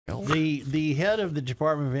The head of the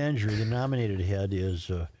Department of Energy, the nominated head, is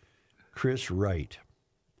Chris Wright.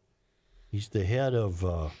 He's the head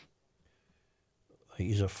of.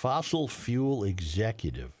 He's a fossil fuel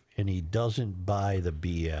executive, and he doesn't buy the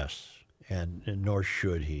BS, and nor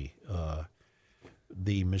should he.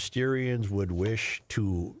 The Mysterians would wish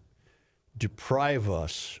to deprive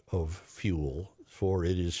us of fuel, for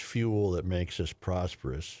it is fuel that makes us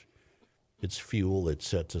prosperous. It's fuel that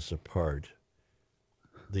sets us apart.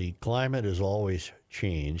 The climate has always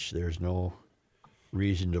changed. There's no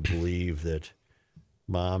reason to believe that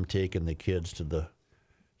mom taking the kids to the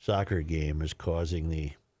soccer game is causing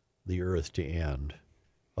the earth to end.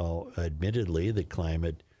 Admittedly, the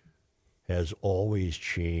climate has always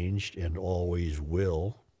changed and always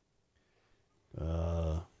will.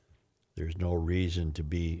 There's no reason to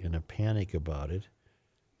be in a panic about it.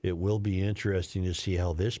 It will be interesting to see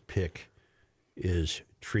how this pick is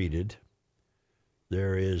treated.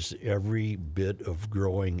 There is every bit of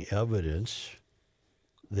growing evidence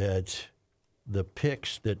that the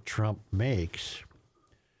picks that Trump makes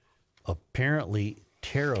apparently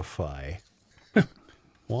terrify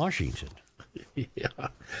Washington.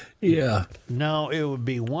 Yeah. Now, it would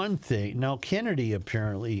be one thing. Now, Kennedy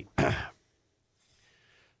apparently,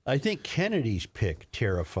 I think Kennedy's pick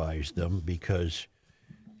terrifies them because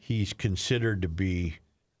he's considered to be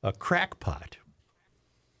a crackpot,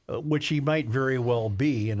 which he might very well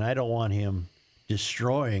be, and I don't want him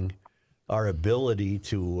destroying our ability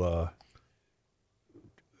to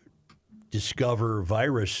discover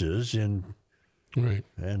viruses and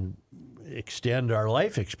extend our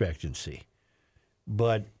life expectancy.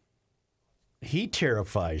 But he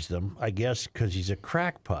terrifies them, I guess, because he's a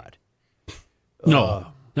crackpot. No,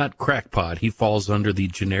 not crackpot. He falls under the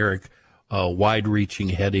generic, wide-reaching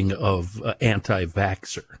heading of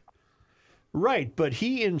anti-vaxxer. Right, but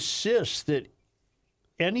he insists that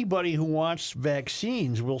anybody who wants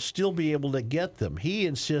vaccines will still be able to get them. He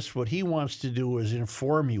insists what he wants to do is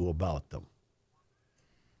inform you about them.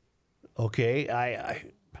 Okay,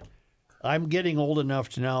 I'm getting old enough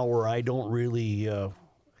to now where I don't really,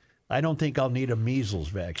 I don't think I'll need a measles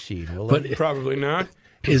vaccine. But probably not.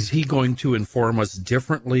 Is he going to inform us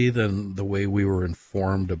differently than the way we were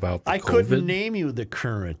informed about the COVID? I couldn't name you the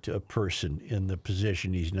current person in the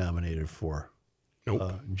position he's nominated for.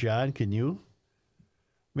 Nope. John, can you?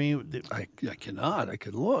 I mean, I cannot. I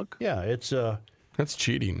could look. Yeah, it's That's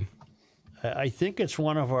cheating. I think it's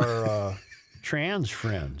one of our trans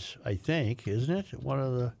friends. I think, isn't it? One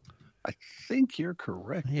of the. I think you're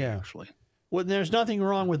correct. Yeah. Actually. Well, there's nothing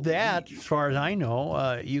wrong with that, as far as I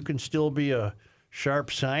know. You can still be a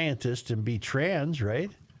sharp scientist and be trans,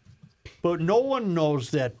 right? But no one knows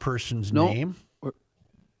that person's name.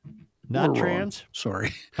 Not trans?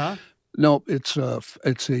 Sorry. Huh? No, it's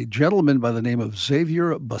a gentleman by the name of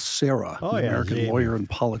Xavier Becerra, an American Xavier. lawyer and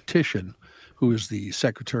politician, who is the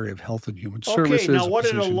Secretary of Health and Human Services. Now what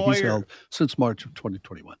did a position he's lawyer held since March of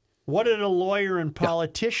 2021? What did a lawyer and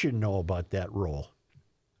politician know about that role?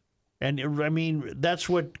 And I mean, that's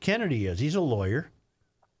what Kennedy is. He's a lawyer.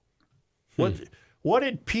 What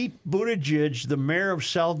did Pete Buttigieg, the mayor of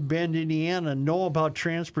South Bend, Indiana, know about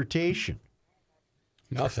transportation?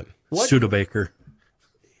 Nothing. Studebaker.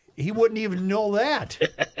 He wouldn't even know that.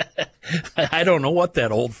 I don't know what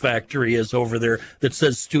that old factory is over there that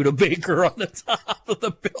says Studebaker on the top of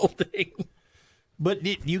the building. But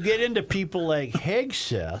you get into people like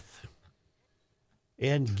Hegseth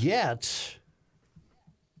and Getz,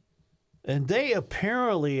 and they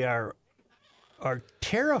apparently are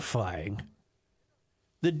terrifying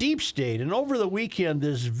the deep state. And over the weekend,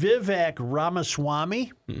 this Vivek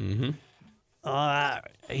Ramaswamy,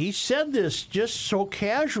 he said this just so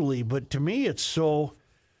casually, but to me it's so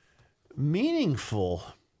meaningful.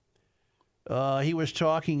 He was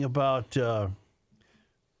talking about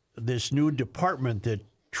this new department that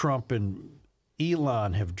Trump and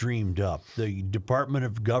Elon have dreamed up, the Department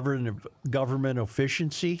of Government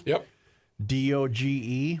Efficiency. Yep.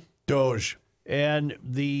 DOGE. Doge. And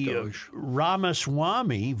the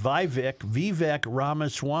Ramaswamy, Vivek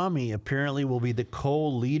Ramaswamy, apparently will be the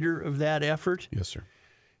co-leader of that effort. Yes, sir.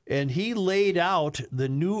 And he laid out the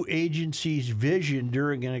new agency's vision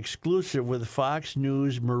during an exclusive with Fox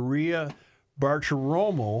News' Maria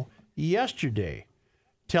Bartiromo yesterday,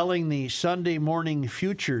 telling the Sunday Morning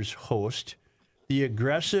Futures host the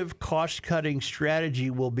aggressive cost-cutting strategy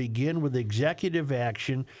will begin with executive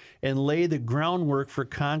action and lay the groundwork for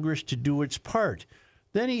Congress to do its part.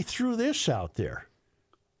 Then he threw this out there.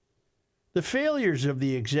 The failures of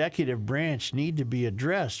the executive branch need to be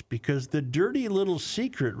addressed because the dirty little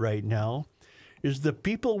secret right now is the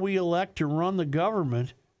people we elect to run the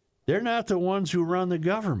government They're not the ones who run the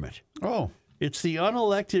government. Oh. It's the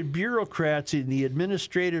unelected bureaucrats in the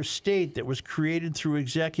administrative state that was created through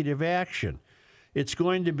executive action. It's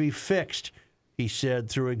going to be fixed, he said,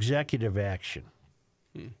 through executive action.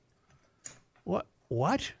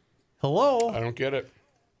 What? Hello? I don't get it.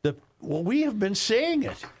 Well, we have been saying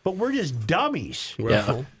it, but we're just dummies.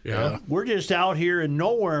 Yeah. We're just out here in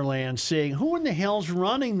nowhere land saying, who in the hell's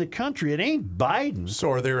running the country? It ain't Biden. So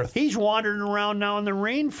are they He's wandering around now in the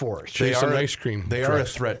rainforest. chasing ice cream? They are a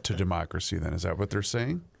threat to democracy, then. Is that what they're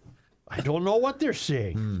saying? I don't know what they're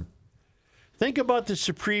saying. Think about the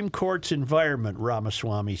Supreme Court's environment,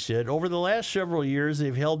 Ramaswamy said. Over the last several years,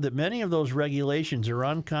 they've held that many of those regulations are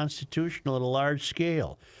unconstitutional at a large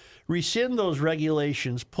scale. Rescind those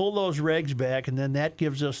regulations, pull those regs back, and then that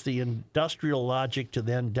gives us the industrial logic to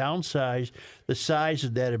then downsize the size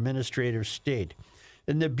of that administrative state.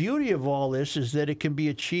 And the beauty of all this is that it can be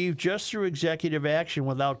achieved just through executive action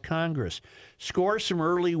without Congress. Score some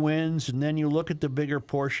early wins, and then you look at the bigger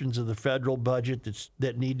portions of the federal budget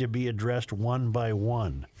that need to be addressed one by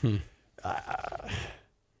one.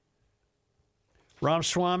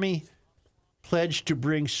 Ramaswamy pledged to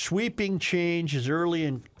bring sweeping change as early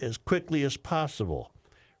and as quickly as possible.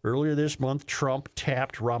 Earlier this month, Trump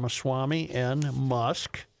tapped Ramaswamy and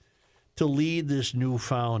Musk to lead this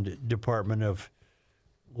newfound Department of,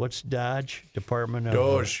 what's Dodge? Department of...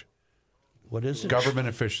 Doge. What is it? Government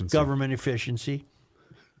efficiency. Government efficiency.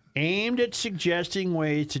 Aimed at suggesting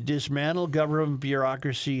ways to dismantle government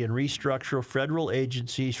bureaucracy and restructure federal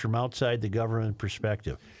agencies from outside the government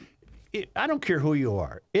perspective. I don't care who you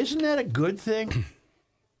are. Isn't that a good thing?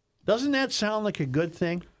 Doesn't that sound like a good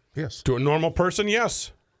thing? Yes. To a normal person,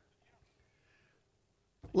 yes.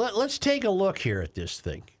 Let's take a look here at this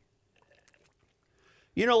thing.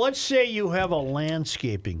 You know, let's say you have a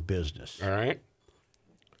landscaping business. All right.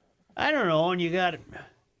 I don't know, and you got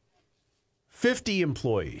 50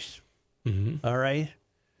 employees. All right?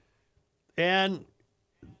 And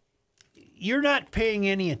you're not paying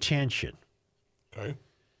any attention. Okay.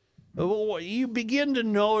 You begin to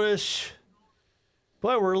notice,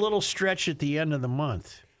 boy, we're a little stretched at the end of the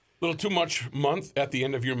month. A little too much month at the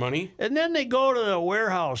end of your money. And then they go to the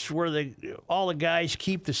warehouse where all the guys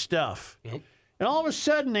keep the stuff. Yep. And all of a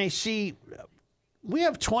sudden they see, we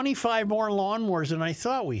have 25 more lawnmowers than I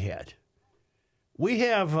thought we had. We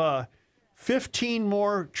have 15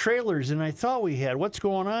 more trailers than I thought we had. What's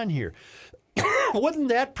going on here? Wouldn't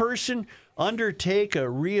that person undertake a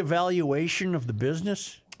reevaluation of the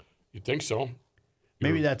business? You'd think so.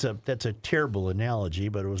 Maybe that's a terrible analogy,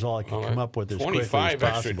 but it was all I could come up with as quickly as 25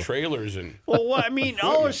 extra possible. trailers and Well, I mean,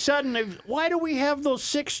 all of a sudden, why do we have those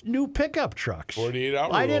 6 new pickup trucks? 48-hour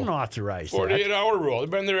rule. I didn't authorize that. 48-hour rule. They've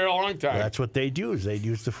been there a long time. That's what they do, is they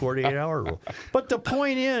use the 48-hour rule. But the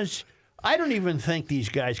point is, I don't even think these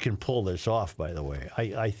guys can pull this off, by the way.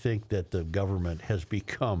 I think that the government has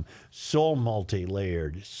become so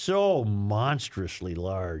multi-layered, so monstrously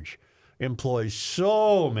large, employs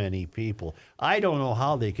so many people. I don't know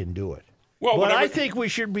how they can do it. Well, but I think we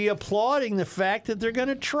should be applauding the fact that they're going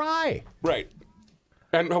to try. Right.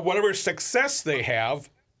 And whatever success they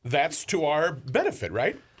have, that's to our benefit,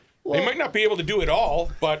 right? Well, they might not be able to do it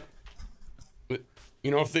all, but,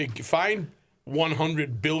 you know, if they find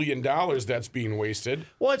 $100 billion that's being wasted.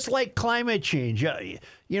 Well, it's like climate change. You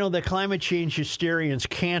know, the climate change hysterians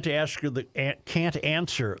can't answer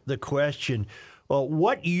the question, well,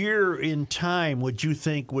 what year in time would you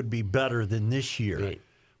think would be better than this year? Right.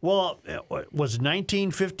 Well, was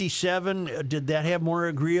 1957, did that have more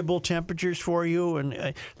agreeable temperatures for you?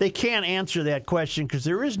 And they can't answer that question because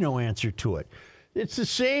there is no answer to it. It's the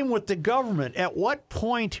same with the government. At what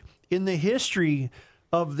point in the history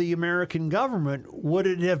of the American government would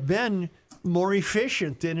it have been more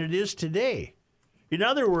efficient than it is today? In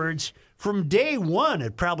other words, from day one,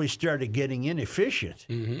 it probably started getting inefficient.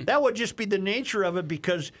 Mm-hmm. That would just be the nature of it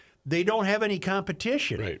because they don't have any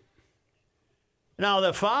competition. Right. Now,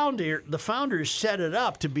 the founders set it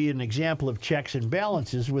up to be an example of checks and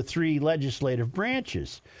balances with 3 legislative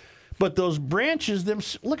branches. But those branches,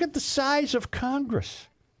 look at the size of Congress.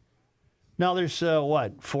 Now, there's,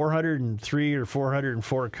 403 or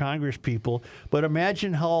 404 Congress people, but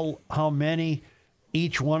imagine how many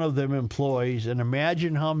each one of them employs, and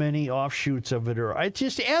imagine how many offshoots of it are. It's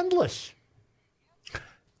just endless.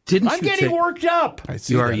 I'm getting worked up.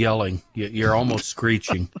 You are yelling. You're almost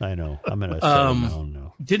screeching. I know. I'm going to settle down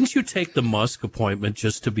now. Didn't you take the Musk appointment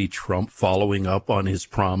just to be Trump following up on his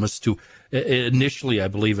promise to, initially, I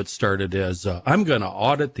believe it started as, I'm going to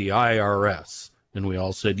audit the IRS. And we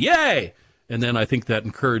all said, yay. And then I think that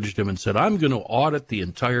encouraged him and said, I'm going to audit the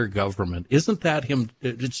entire government. Isn't that him?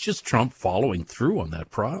 It's just Trump following through on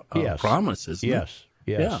that promise, isn't it? Yes.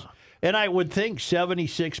 Yeah. And I would think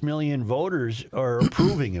 76 million voters are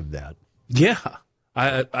approving of that. Yeah.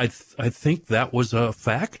 I think that was a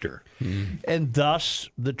factor. And thus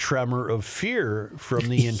the tremor of fear from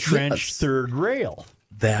the entrenched third rail.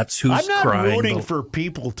 That's who's I'm not crying. rooting for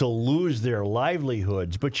people to lose their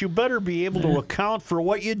livelihoods, but you better be able to account for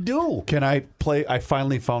what you do. Can I play? I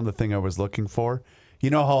finally found the thing I was looking for.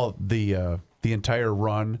 You know how the entire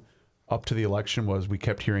run up to the election was, we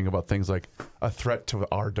kept hearing about things like a threat to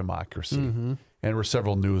our democracy. And there were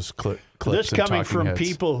several news clips. This and coming talking from heads.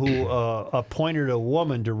 people who appointed a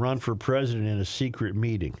woman to run for president in a secret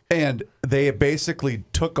meeting. And they basically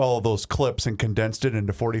took all of those clips and condensed it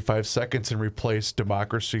into 45 seconds and replaced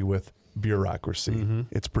democracy with bureaucracy.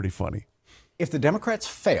 It's pretty funny. If the Democrats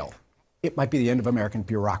fail, it might be the end of American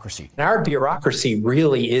bureaucracy. Our bureaucracy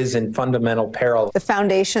really is in fundamental peril. The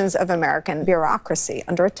foundations of American bureaucracy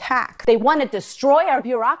under attack. They want to destroy our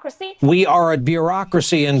bureaucracy. We are a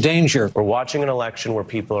bureaucracy in danger. We're watching an election where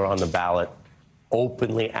people are on the ballot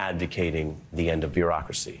openly advocating the end of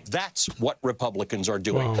bureaucracy. That's what Republicans are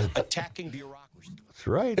doing, attacking bureaucracy. That's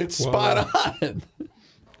right. It's spot on.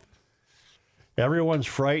 Everyone's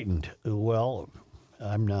frightened. Well,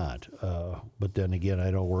 I'm not. But then again,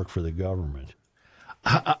 I don't work for the government.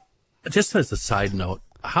 Just as a side note,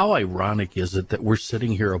 how ironic is it that we're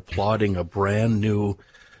sitting here applauding a brand new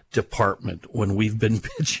department when we've been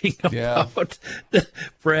bitching about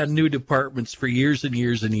brand new departments for years and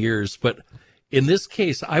years and years? But in this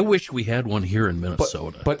case, I wish we had one here in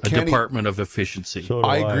Minnesota, but a Kenny, Department of Efficiency. So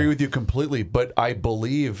I agree with you completely, but I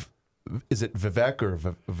believe, is it Vivek or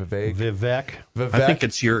Vivek? Vivek. I think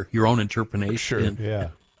it's your own interpretation. Sure. Yeah.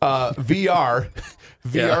 VR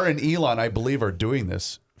and Elon, I believe, are doing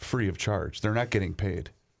this free of charge. They're not getting paid.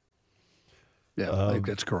 Yeah, I think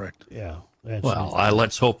that's correct. Yeah. Well,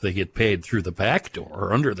 let's hope they get paid through the back door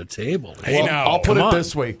or under the table. Hey, Well, now, I'll put Come it on.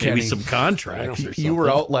 this way, Kenny. Maybe some contracts or something. You were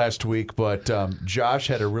out last week, but Josh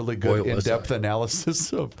had a really good Boy, was in-depth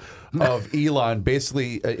analysis of Elon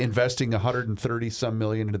basically investing 130-some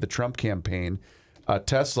million into the Trump campaign.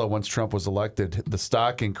 Tesla, once Trump was elected, the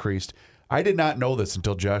stock increased. I did not know this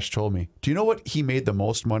until Josh told me. Do you know what he made the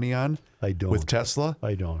most money on? I don't. With Tesla?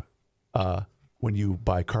 I don't. When you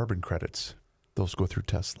buy carbon credits, those go through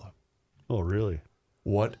Tesla. Oh, really?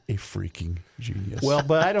 What a freaking genius. Well,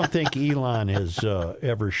 but I don't think Elon has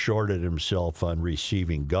ever shorted himself on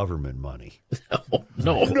receiving government money.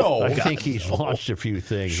 No. I think he's launched a few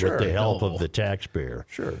things with the help of the taxpayer.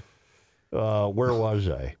 Sure. Where was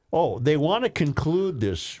I? Oh, they want to conclude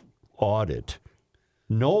this audit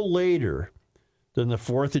no later than the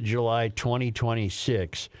 4th of July,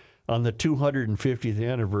 2026, on the 250th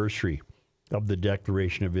anniversary of the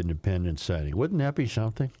Declaration of Independence signing. Wouldn't that be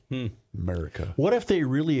something? America. What if they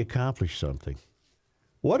really accomplish something?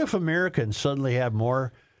 What if Americans suddenly have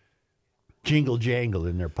more jingle jangle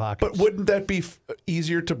in their pockets? But wouldn't that be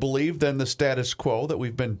easier to believe than the status quo that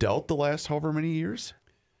we've been dealt the last however many years?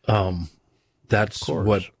 That's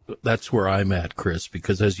where I'm at, Chris,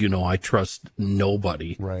 because as you know, I trust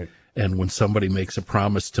nobody. Right. And when somebody makes a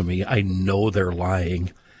promise to me, I know they're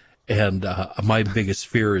lying. And my biggest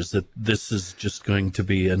fear is that this is just going to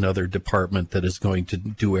be another department that is going to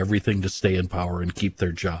do everything to stay in power and keep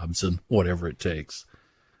their jobs and whatever it takes.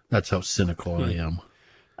 That's how cynical I am.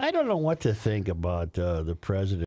 I don't know what to think about the president.